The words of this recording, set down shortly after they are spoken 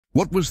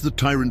What was the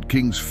Tyrant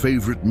King's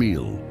favorite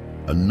meal?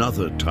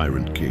 Another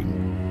Tyrant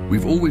King.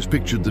 We've always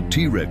pictured the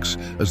T-Rex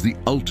as the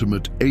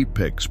ultimate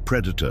apex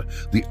predator,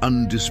 the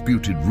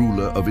undisputed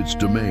ruler of its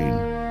domain.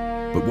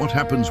 But what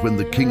happens when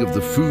the king of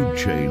the food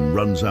chain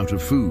runs out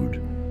of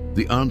food?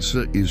 The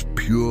answer is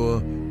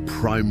pure,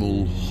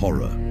 primal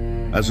horror.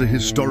 As a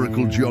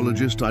historical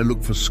geologist, I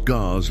look for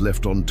scars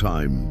left on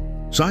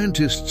time.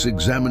 Scientists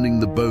examining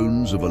the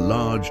bones of a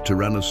large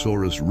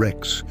Tyrannosaurus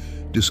rex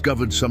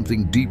discovered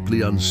something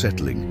deeply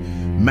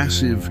unsettling: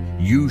 massive,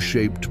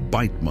 U-shaped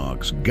bite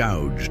marks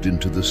gouged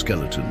into the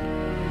skeleton.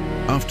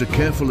 After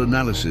careful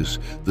analysis,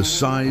 the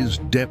size,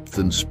 depth,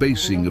 and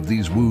spacing of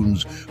these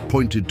wounds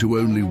pointed to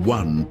only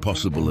one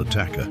possible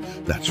attacker.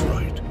 That's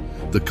right,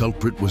 the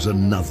culprit was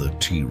another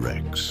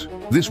T-Rex.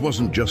 This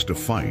wasn't just a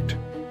fight,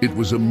 it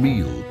was a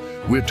meal.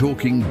 We're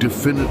talking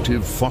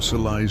definitive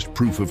fossilized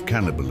proof of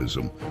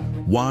cannibalism.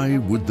 Why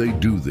would they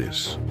do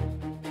this?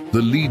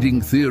 The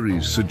leading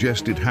theories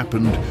suggest it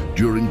happened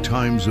during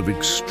times of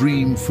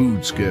extreme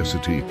food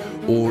scarcity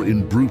or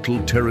in brutal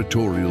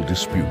territorial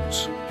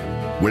disputes.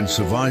 When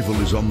survival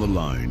is on the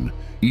line,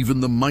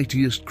 even the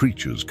mightiest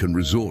creatures can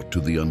resort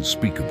to the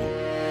unspeakable.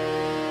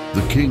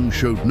 The king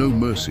showed no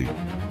mercy,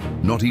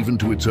 not even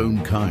to its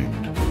own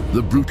kind.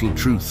 The brutal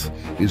truth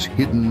is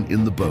hidden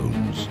in the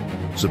bones.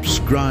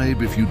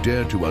 Subscribe if you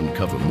dare to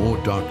uncover more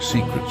dark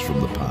secrets from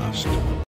the past.